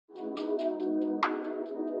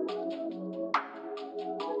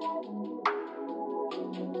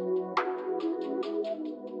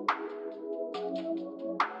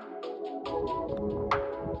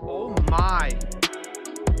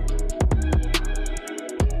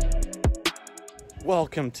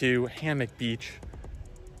Welcome to Hammock Beach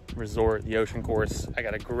Resort, the ocean course. I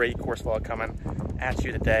got a great course vlog coming at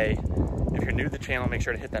you today. If you're new to the channel, make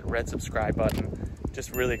sure to hit that red subscribe button.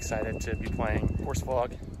 Just really excited to be playing course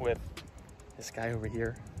vlog with this guy over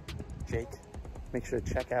here, Jake. Make sure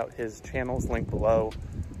to check out his channels, link below.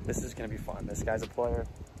 This is gonna be fun. This guy's a player.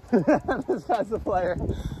 This guy's a player.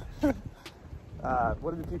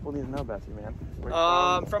 What do the people need to know about you, man?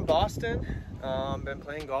 I'm from Boston. Been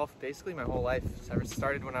playing golf basically my whole life. I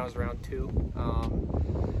started when I was around 2.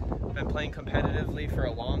 Been playing competitively for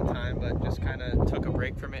a long time, but just kind of took a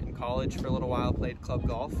break from it in college for a little while, played club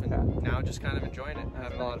golf, and now just kind of enjoying it,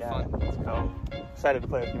 having a lot of fun. Let's go. Excited to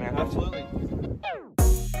play with you, man. Absolutely.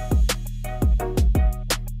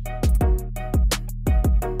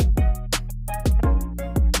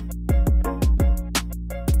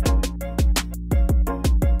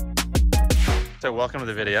 So welcome to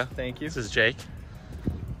the video. Thank you. This is Jake.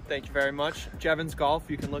 Thank you very much. JevansGolf.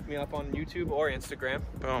 You can look me up on YouTube or Instagram.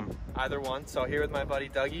 Boom. Either one. So here with my buddy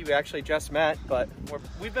Dougie. We actually just met, but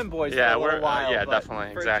we've been boys Yeah, for a little while. yeah, but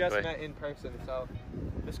definitely, exactly. Just met in person. So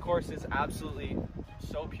this course is absolutely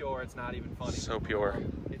so pure. It's not even funny. So pure.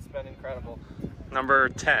 It's been incredible. Number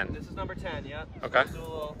 10. This is number 10. Yeah. Okay. So do a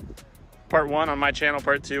little... Part 1 on my channel,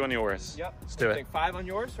 part 2 on yours. Yep. Let's do I it. think 5 on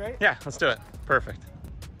yours, right? Yeah, let's do it. Perfect.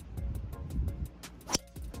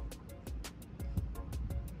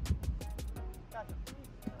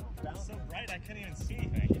 It's so bright I couldn't even see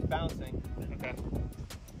anything. It's bouncing. Okay.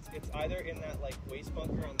 It's either in that like waist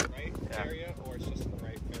bunker on the right area, or it's just in the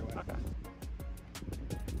right fairway. Okay.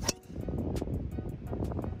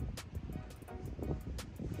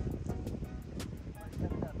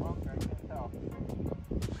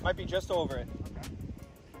 Might be just over it.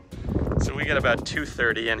 So we got about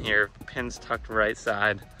 230 in here. Pins tucked right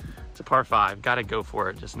side. It's a par 5. Got to go for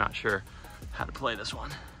it. Just not sure how to play this one.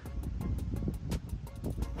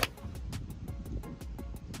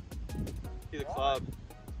 See the club.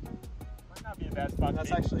 Might not be a bad spot.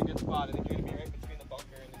 That's actually a good spot. I think you're gonna be right between the bunker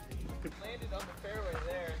and the green. Landed on the fairway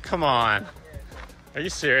there. Come on. Are you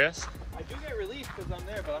serious? I do get relief because I'm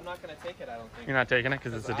there, but I'm not gonna take it. I don't think. You're not taking it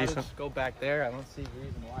because it's a I'll decent. just go back there. I don't see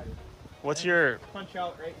reason why. What's your? Punch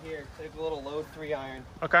out right here. Take a little load 3 iron.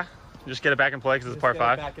 Okay. Just get it back in play because it's a par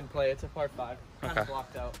 5. Back in play. It's a par 5. Kind of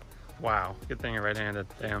blocked out. Wow. Good thing you're right-handed.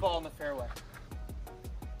 Damn. Ball in the fairway.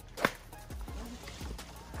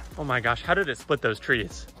 Oh my gosh. How did it split those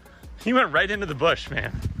trees? He went right into the bush,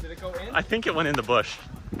 man. Did it go in? I think it went in the bush.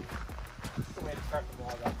 That's the way to start the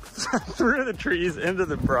ball, though. Through the trees into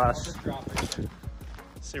the brush. I'll just drop it.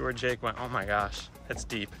 See where Jake went. Oh my gosh. That's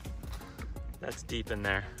deep. That's deep in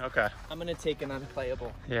there. Okay. I'm gonna take an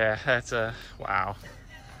unplayable. Yeah, that's a wow.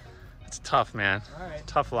 It's tough, man. All right.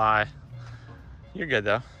 Tough lie. You're good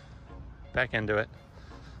though. Back into it.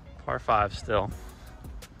 Par 5 still.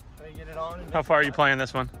 Try to get it on. How far are you playing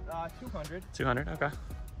this one? 200. 200. Okay.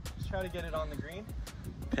 Just try to get it on the green.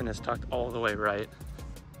 Pin is tucked all the way right.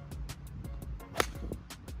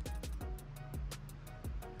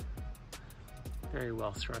 Very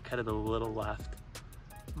well struck. Headed a little left.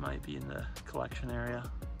 Might be in the collection area.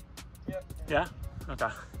 Yep. Yeah? Okay.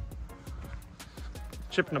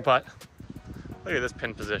 Chipping a putt. Look at this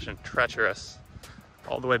pin position. Treacherous.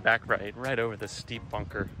 All the way back right. Right over this steep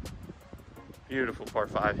bunker. Beautiful par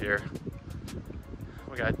 5 here.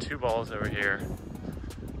 We got 2 balls over here.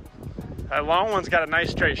 That long one's got a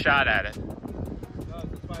nice straight shot at it. Oh,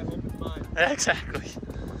 that's why I hope it's mine. Yeah, exactly.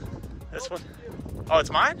 This one. Oh,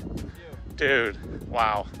 it's mine? Dude,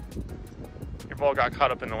 wow. Your ball got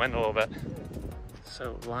caught up in the wind a little bit.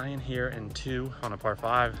 So lying here in 2 on a par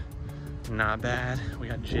 5. Not bad. We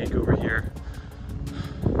got Jake over here.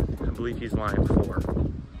 I believe he's lying 4.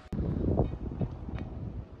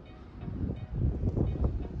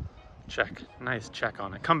 Check. Nice check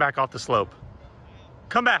on it. Come back off the slope.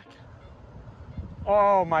 Come back.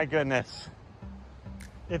 Oh my goodness.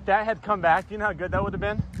 If that had come back, do you know how good that would have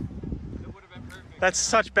been? It would have been perfect. That's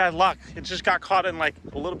such bad luck. It just got caught in like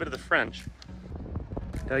a little bit of the fringe.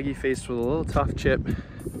 Dougie faced with a little tough chip.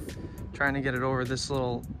 Trying to get it over this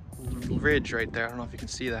little ridge right there. I don't know if you can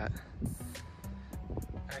see that.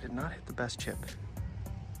 I did not hit the best chip.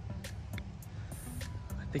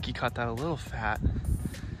 I think he caught that a little fat.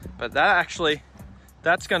 But that actually,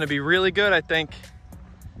 that's gonna be really good, I think.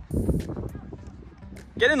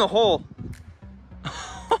 Get in the hole.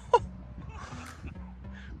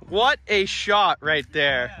 What a shot right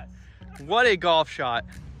there. Yes. What a golf shot.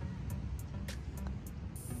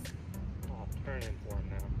 Oh, turn in for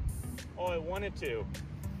him now. Oh, it wanted to.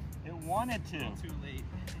 It wanted to. Too late.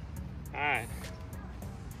 All right.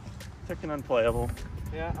 Took an unplayable.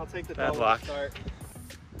 Yeah, I'll take the bad double luck. start.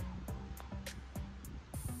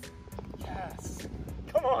 Yes.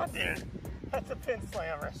 Come on, dude. That's a pin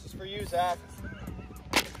slammer. This is for you, Zach.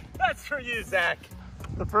 That's for you, Zach.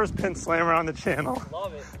 The first pin slammer on the channel.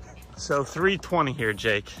 Love it. So 320 here,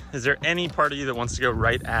 Jake. Is there any part of you that wants to go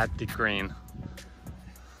right at the green?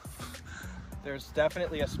 There's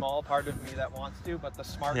definitely a small part of me that wants to, but the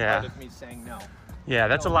smart part of me saying no. Yeah,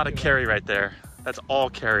 that's a lot of carry right there. That's all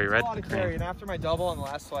carry right at the green. green. And after my double on the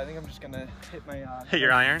last hole, I think I'm just gonna hit my hit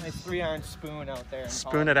your iron. My 3-iron spoon out there. And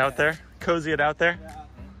spoon it out there. Cozy it out there. Yeah.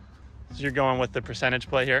 So you're going with the percentage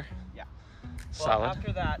play here. Yeah. Solid. Well,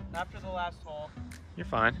 after that, after the last hole, you're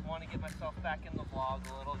fine. I want to get myself back in the vlog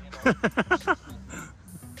a little, you know.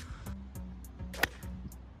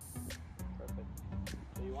 Perfect.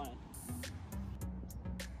 So you want it?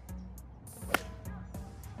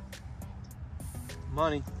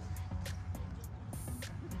 Money. This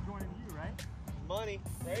is joining you, right? Money,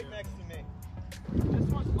 right next to me. This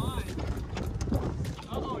one's mine.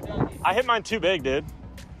 Uh-oh, Dougie. I hit mine too big, dude.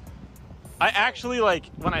 I actually, like,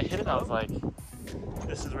 when I hit it, I was like,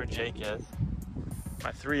 this is where Jake is.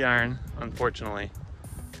 My 3-iron, unfortunately,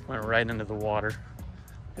 went right into the water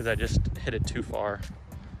because I just hit it too far.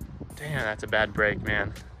 Damn, that's a bad break,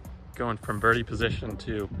 man. Going from birdie position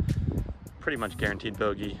to pretty much guaranteed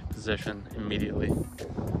bogey position immediately.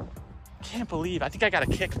 Can't believe, I think I got a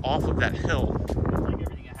kick off of that hill. It's like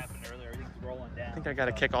everything that happened earlier, everything's rolling down. I think I got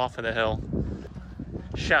a kick off of the hill.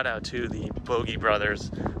 Shout out to the Bogey brothers.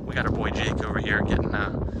 We got our boy Jake over here getting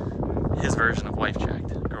his version of wife checked,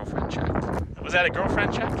 girlfriend checked. Was that a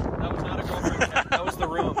girlfriend check? That was not a girlfriend check. That was the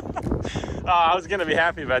room. Oh, I was gonna be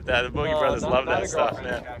happy about that. The Bogey brothers love that stuff,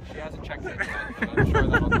 man. Check. She hasn't checked it yet, but I'm sure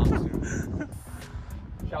that'll come soon.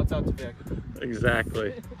 Shouts out to Vic.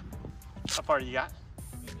 Exactly. How far do you got?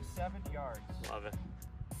 7 yards. Love it.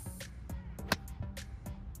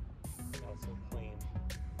 That's so clean.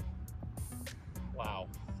 Wow.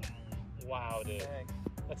 Wow, dude. Thanks.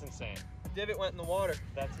 That's insane. Divot went in the water.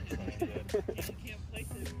 That's insane, dude. You can't place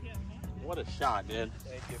it, you can't find it. What a shot, dude.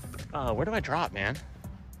 Thank you. Where do I drop, man?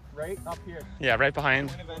 Right up here. Yeah, right behind.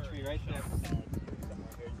 Point of entry right there.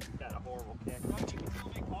 Somewhere here, you got a horrible kick. No, you can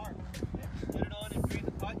still make par. Get it on and breathe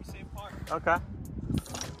the putt, you save par. Okay.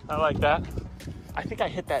 I like that. I think I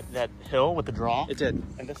hit that hill with the draw. It did.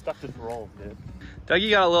 And this stuff just rolled, dude.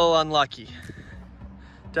 Dougie got a little unlucky.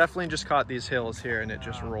 Definitely just caught these hills here and it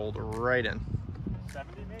just rolled right in.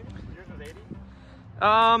 70 maybe? Yours was 80?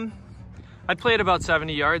 I played about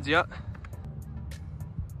 70 yards, yep.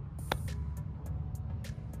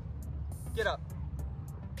 Get up.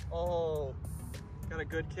 Oh, got a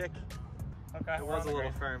good kick. Okay. It was a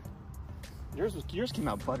little firm. Yours came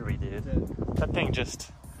out buttery, dude. That thing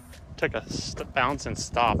just took a bounce and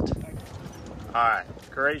stopped. All right,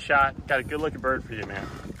 great shot. Got a good looking bird for you, man.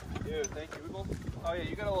 Dude, thank you. Oh yeah,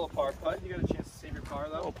 you got a little par putt. You got a chance to save your par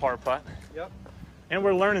though. A little par putt. Yep. And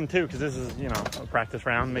we're learning too, because this is, you know, a practice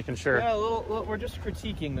round, making sure. Yeah, a little, we're just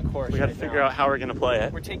critiquing the course. We got to figure out how we're going to play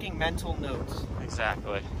it. We're taking mental notes.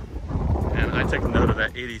 Exactly. And I took note of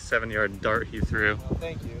that 87-yard dart he threw. Well,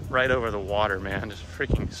 thank you. Right over the water, man. Just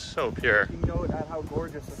freaking so pure. You know at how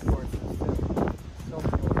gorgeous this course is too. So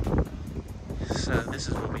cool. So this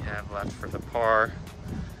is what we have left for the par.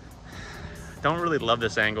 Don't really love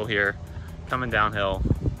this angle here. Coming downhill.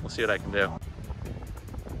 We'll see what I can do.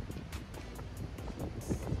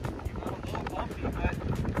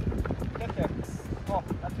 Oh,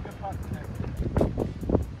 that's a good putt.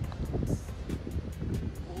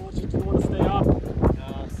 Oh, you do want to stay up.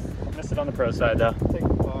 No. Missed it on the pro side though. Take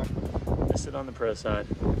the par. Missed it on the pro side.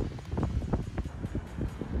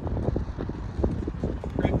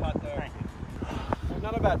 Great putt there. Thank you.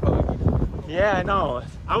 Not a bad bogey. Yeah, I know.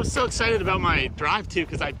 I was so excited about my drive too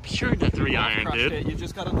because I pured the 3-iron, Crushed dude. it. You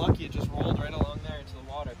just got unlucky. It just rolled right along there into the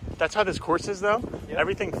water. That's how this course is though. Yep.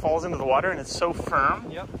 Everything falls into the water and it's so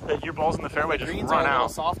firm that your balls in the fairway just Greens run are a little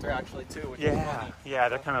out. softer actually too. Which is Yeah, funny. yeah,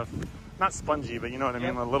 they're kind of not spongy, but you know what I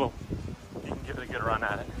mean. Yep. A little. You can give it a good run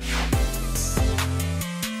at it.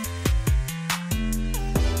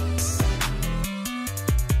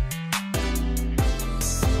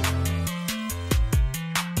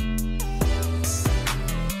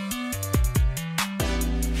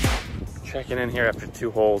 Checking in here after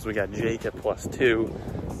 2 holes. We got Jake at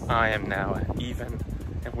 +2. I am now at even.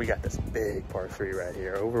 And we got this big par 3 right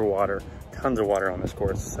here. Over water. Tons of water on this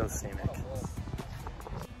course. So scenic.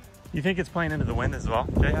 You think it's playing into the wind as well,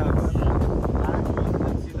 Jay? Yeah.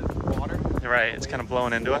 See the water? You're right. It's kind of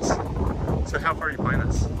blowing into us. So how far are you playing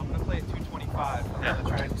this? I'm going to play at 225. I'm Yeah. going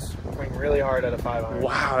to try and swing really hard at a 5-iron.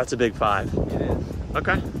 Wow, that's a big 5. It is.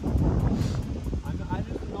 Okay. I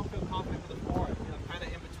just don't feel confident with the 4. I feel kind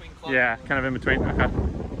of in between clubs. Yeah, kind of in between. Okay.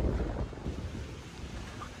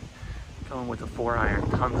 Going with a 4-iron,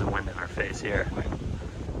 tons of wind in our face here.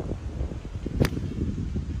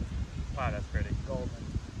 Wow, that's pretty. Golden.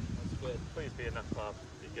 That's good. Please be enough club.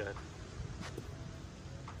 Be good.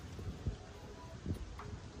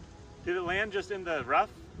 Did it land just in the rough?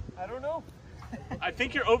 I don't know. I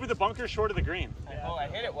think you're over the bunker, short of the green. Oh, I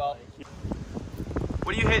hit it well.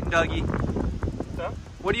 What are you hitting, Dougie? So?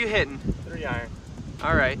 What are you hitting? 3-iron.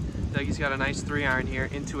 All right. Dougie's got a nice 3-iron here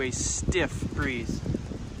into a stiff breeze.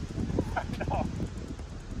 I know.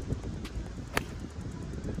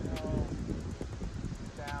 Oh.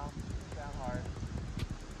 Down hard.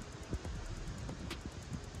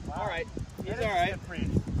 Wow. All right. He's all right.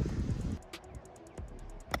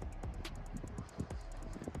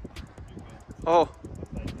 Oh,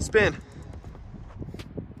 spin.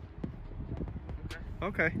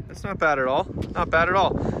 Okay, that's not bad at all. Not bad at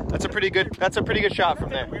all. That's a pretty good shot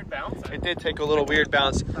from there. Weird bounce. It did take a little weird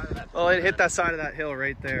bounce. Well, it hit that side of that hill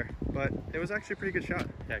right there, but it was actually a pretty good shot.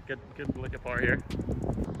 Yeah, good lick at par here.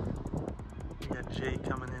 We got Jay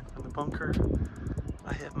coming in from the bunker.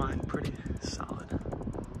 I hit mine pretty solid.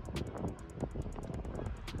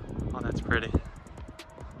 Oh, that's pretty.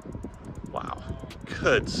 Wow,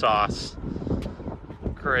 good sauce.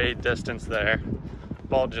 Great distance there.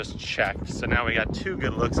 Ball just checked. So now we got 2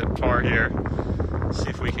 good looks at par here. See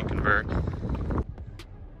if we can convert.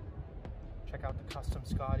 Check out the custom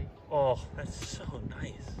Scotty. Oh, that's so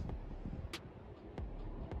nice.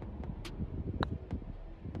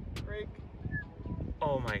 Break.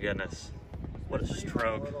 Oh my goodness. What a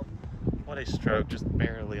stroke. What a stroke, just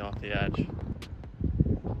barely off the edge.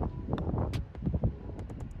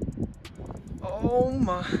 Oh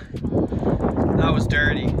my. That was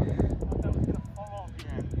dirty.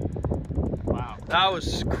 Wow. That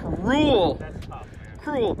was cruel. That's tough, man.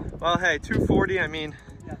 Cruel. Well, hey, 240, I mean,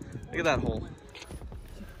 look at that hole.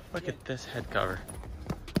 Look at this head cover.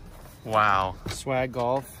 Wow. Swag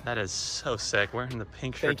golf. That is so sick. Wearing the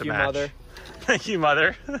pink shirt to match. Mother. Thank you,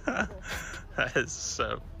 mother. That is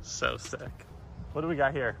so sick. What do we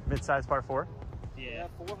got here? Mid-size par 4? Yeah.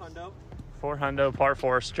 400. 400 par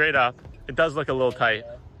 4, straight up. It does look a little tight.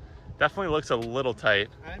 Definitely looks a little tight.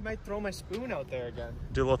 I might throw my spoon out there again.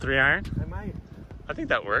 Do a little 3-iron? I might. I think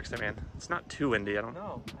that works. I mean, it's not too windy. I don't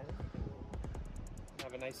know. I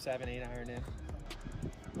have a nice 7-8 iron in.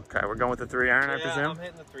 Okay, we're going with the 3-iron, I presume? Yeah, I'm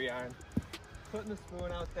hitting the 3-iron. Putting the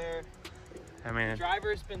spoon out there. I mean, the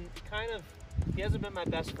driver's been he hasn't been my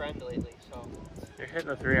best friend lately, so. You're hitting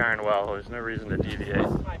the 3-iron well. There's no reason to deviate.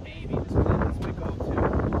 This is my baby. This is my go-to.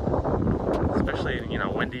 Especially, you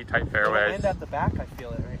know, windy, tight fairways. And at the back, I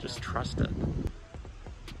feel it right Just now. trust it.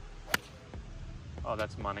 Oh,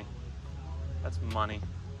 that's money. That's money.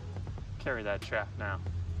 Carry that shaft now.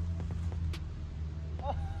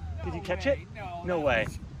 Oh, Did you catch it? No way.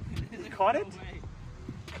 You caught it?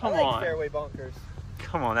 Come I like on. fairway bunkers.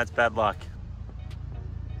 Come on, that's bad luck.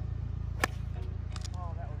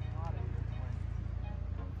 Oh, that was not a good swing.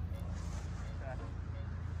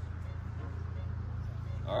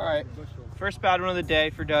 All right. First bad one of the day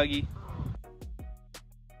for Dougie.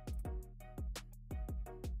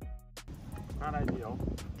 Not ideal.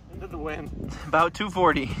 Into the wind. About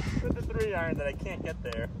 240. With the 3-iron that I can't get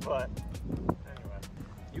there, but anyway.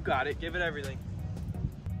 You got it. Give it everything.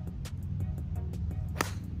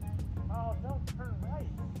 Oh, no, turn right.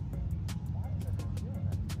 Why is it doing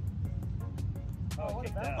that? Oh,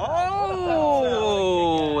 kicked out.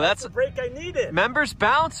 Oh, that's the break I needed. members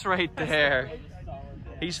bounce right there.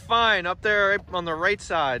 He's fine up there right on the right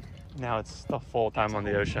side. Now it's the full time on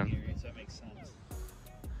the ocean. So that makes sense.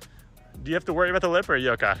 Do you have to worry about the lip or are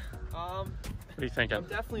you okay? What are you I'm thinking?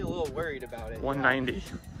 definitely a little worried about it. 190.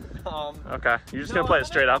 Yeah. Okay, you're just gonna play it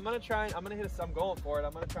straight up? I'm gonna hit I'm going for it.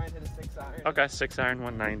 I'm gonna try and hit a 6-iron. Okay, 6-iron,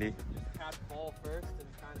 190. Just catch the ball first and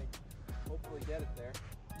kind of hopefully get it there.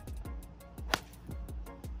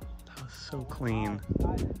 That was so clean.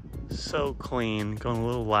 So clean. Going a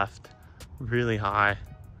little left. Really high.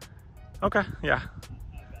 Okay, yeah.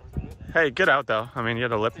 Hey, good out though. I mean, you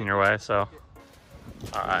had a lip in your way, so.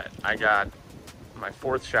 All right, I got my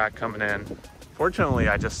 4th shot coming in. Fortunately,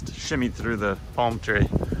 I just shimmied through the palm tree.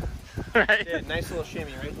 Right? Yeah, nice little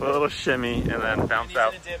shimmy right there. A little shimmy and then bounced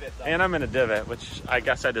out. In a divot, though. And I'm in a divot, which I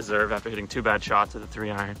guess I deserve after hitting 2 bad shots at the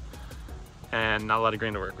 3-iron. And not a lot of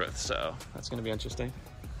green to work with, so that's gonna be interesting.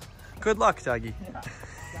 Good luck, Dougie. Yeah.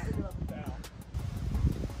 Gotta get up and down.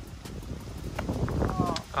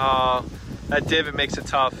 Oh, that divot makes it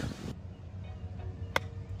tough.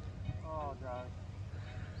 Oh, God.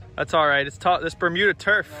 That's all right. It's tough. This Bermuda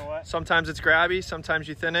turf. You know what? Sometimes it's grabby. Sometimes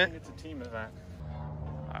you thin I it. think it's a team event.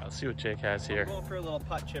 All right, Let's see what Jake has here. I'm going for a little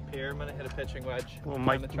putt chip here. I'm gonna hit a pitching wedge. Well,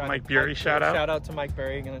 Mike Bury shout out. Shout out to Mike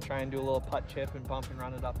Bury. Gonna try and do a little putt chip and bump and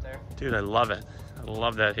run it up there. Dude, I love it. I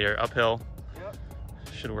love that here. Uphill. Yep.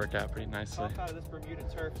 Should work out pretty nicely. Tough out of this Bermuda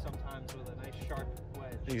turf sometimes with a nice sharp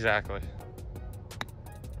wedge. Exactly.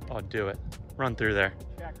 Oh, do it. Run through there.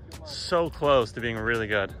 Jack, so close to being really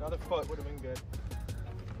good. Another foot would have been good.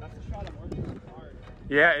 That's a shot I'm working hard.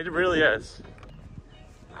 Yeah, it really is.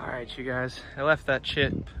 All right, you guys. I left that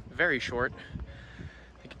chip very short.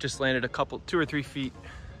 I think it just landed a couple, 2 or 3 feet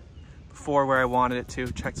before where I wanted it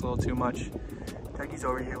to. Checked a little too much. Dougie's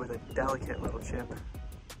over here with a delicate little chip.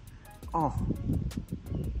 Oh.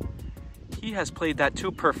 He has played that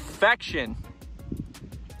to perfection.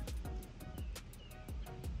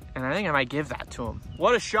 And I think I might give that to him.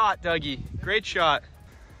 What a shot, Dougie. Great shot.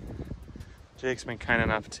 Jake's been kind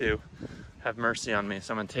enough to have mercy on me,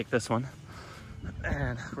 so I'm gonna take this one.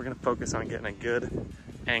 And we're gonna focus on getting a good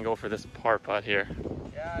angle for this par putt here.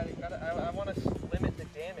 Yeah, I want to limit the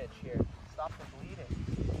damage here. Stop the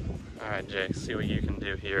bleeding. All right, Jake, see what you can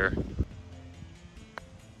do here.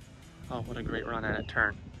 Oh, what a great run at it,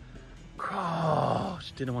 turn. Oh,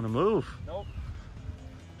 she didn't want to move. Nope.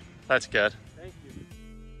 That's good. Thank you.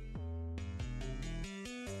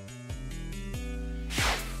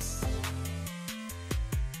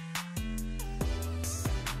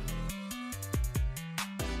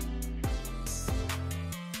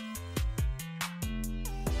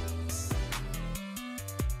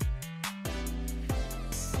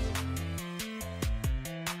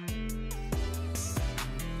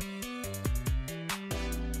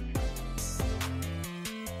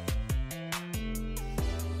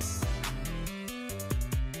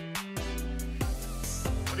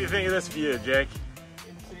 What do you think of this view, Jake?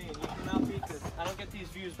 Insane. You cannot beat this. I don't get these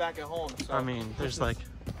views back at home. So I mean, there's like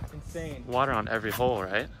insane water on every hole,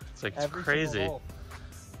 right? It's like, it's every crazy. single hole.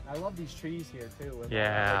 I love these trees here too. With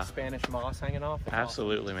Yeah. like Spanish moss hanging off. It's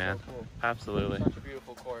Absolutely, awesome. man. So cool. Absolutely. Such a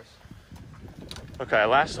beautiful course. Okay,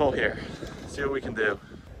 last hole here. See what we can do.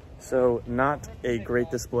 So not a great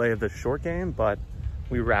display of the short game, but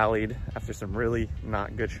we rallied after some really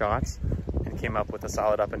not good shots and came up with a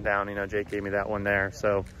solid up and down. You know, Jake gave me that one there.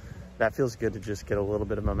 So that feels good to just get a little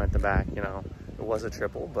bit of momentum back. You know, it was a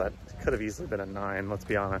triple, but it could have easily been a 9, let's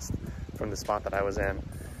be honest, from the spot that I was in.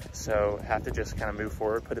 So have to just kind of move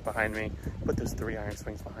forward, put it behind me, put those 3 iron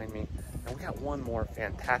swings behind me. And we got one more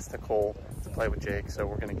fantastic hole to play with Jake. So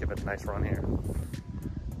we're gonna give it a nice run here.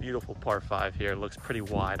 Beautiful par 5 here. Looks pretty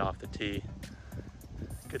wide off the tee.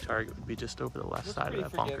 Good target would be just over the left side of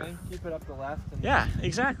that bunker. Keep it up the left. And Yeah,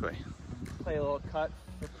 exactly. play a little cut,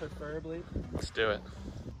 preferably. Let's do it.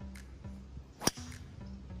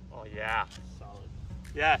 Oh yeah. Solid.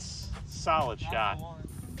 Yes, solid shot.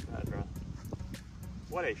 God, bro.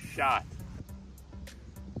 What a shot.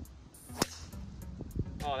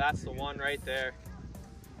 Oh, that's the one right there.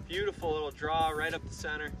 Beautiful little draw right up the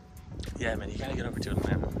center. Yeah, man, you gotta get over to it,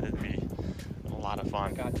 man. It'd be a lot of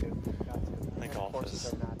fun. Got to. I think golf Courses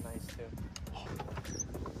is. are not nice too.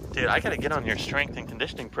 Dude, I gotta get on your strength and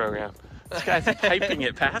conditioning program. This guy's piping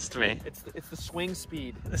it past me. It's the swing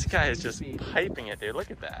speed. This guy is just piping it, dude.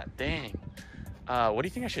 Look at that. Dang. What do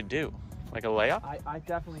you think I should do? Like a layup? I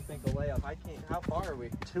definitely think a layup. I can't. How far are we?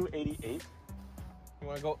 288. You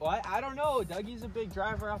want to go? Well, I don't know. Dougie's a big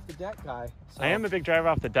driver off the deck guy. So. I am a big driver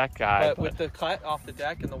off the deck guy. But with the cut off the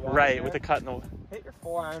deck and the water. Right, there, with the cut and the. hit your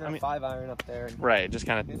 4 iron or 5 iron up there. And right, just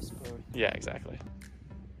kind of. hit a spoon. Yeah, exactly.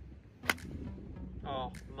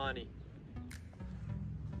 Oh, money.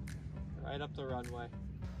 Right up the runway.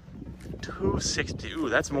 260. Ooh,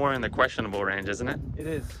 that's more in the questionable range, isn't it? It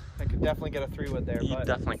is. I could definitely get a 3-wood there. You but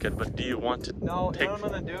definitely could, but do you want to no, take... what I'm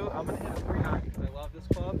going to do, I'm going to hit a 3 iron because I love this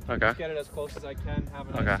club. Okay. Just get it as close as I can,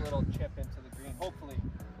 have a nice little chip into the green, hopefully.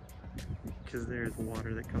 Because there's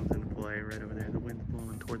water that comes into play right over there. The wind's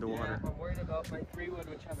blowing toward the water. I'm worried about my 3-wood,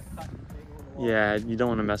 which has a cut in the wall. Yeah, you don't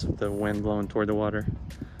want to mess with the wind blowing toward the water.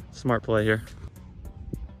 Smart play here.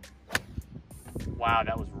 Wow,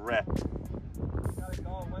 that was ripped. Gotta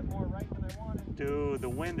go. It went more right than I wanted. Dude, the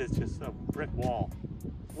wind is just a brick wall.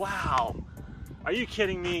 Wow. Are you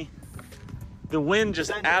kidding me? The wind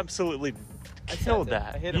just absolutely killed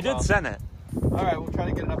that. I hit You it did well. send it. All right, we'll try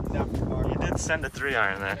to get it up and down the bar. You did send a 3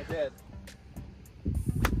 iron there. I did.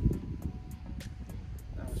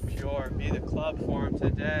 That was pure. Be the club for him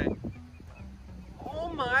today. Oh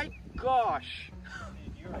my gosh.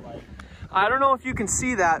 I don't know if you can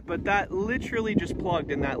see that, but that literally just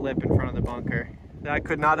plugged in that lip in front of the bunker. That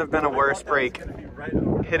could not have been a worse break.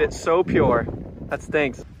 Hit it so pure. That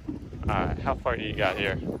stinks. All right, how far do you got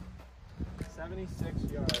here?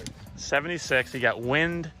 76 yards. 76. You got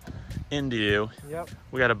wind into you. Yep.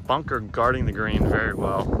 We got a bunker guarding the green very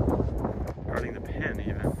well. Guarding the pin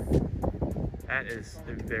even. That is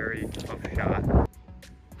a very tough shot.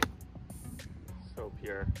 So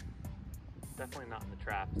pure. Definitely not in the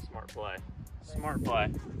trap. Smart play. Smart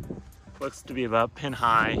play. Looks to be about pin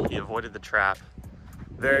high. He avoided the trap.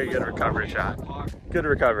 Very good recovery shot. Good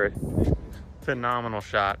recovery. Phenomenal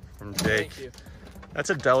shot from Jake. Thank you. That's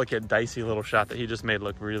a delicate, dicey little shot that he just made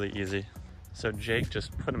look really easy. So Jake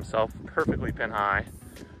just put himself perfectly pin high.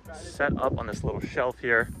 Set up on this little shelf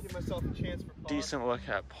here. Give myself a chance for par. Decent look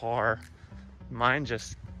at par. Mine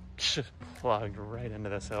just plugged right into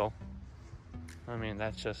this hill. I mean,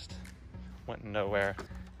 that just went nowhere.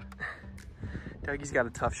 Dougie's got a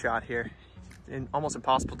tough shot here. And almost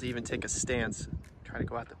impossible to even take a stance. Try to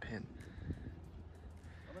go at the pin.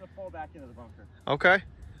 I'm gonna fall back into the bunker. Okay.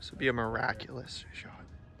 This would be a miraculous shot.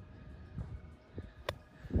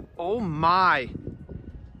 Oh my.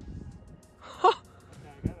 Huh. Yeah,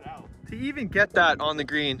 I got it out. To even get that on the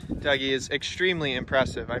green, Dougie, is extremely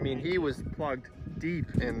impressive. I mean, he was plugged deep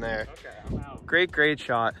in there. Okay, I'm out. Great, great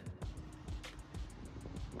shot.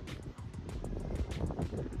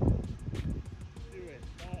 Do it.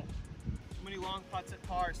 Oh. Too many long putts at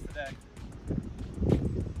pars today.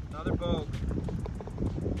 Another boat.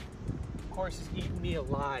 Of course, is eating me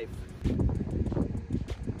alive.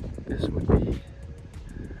 This would be,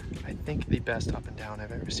 I think, the best up and down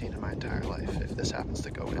I've ever seen in my entire life if this happens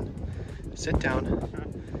to go in. Sit down.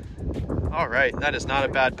 All right, that is not a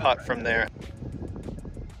bad putt from there.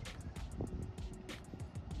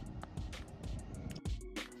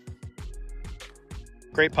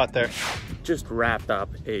 Great putt there. Just wrapped up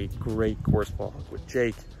a great course walk with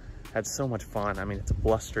Jake. Had so much fun. I mean, it's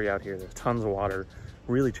blustery out here. There's tons of water.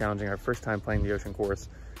 Really challenging. Our first time playing the ocean course,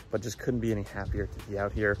 but just couldn't be any happier to be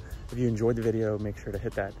out here. If you enjoyed the video, make sure to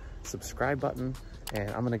hit that subscribe button. And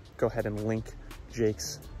I'm gonna go ahead and link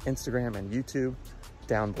Jake's Instagram and YouTube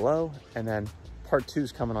down below. And then part 2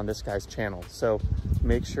 is coming on this guy's channel. So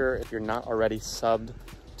make sure, if you're not already subbed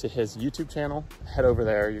to his YouTube channel, head over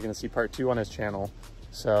there. You're gonna see part 2 on his channel.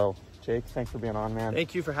 So Jake, thanks for being on, man.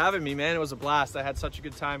 Thank you for having me, man. It was a blast. I had such a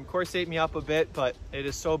good time. Course ate me up a bit, but it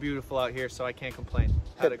is so beautiful out here, so I can't complain.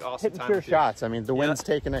 Had an awesome Hitting time. pure shots. I mean, the wind's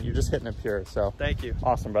taking it. You're just hitting it pure. So Thank you.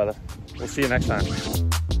 awesome, brother. We'll see you next time.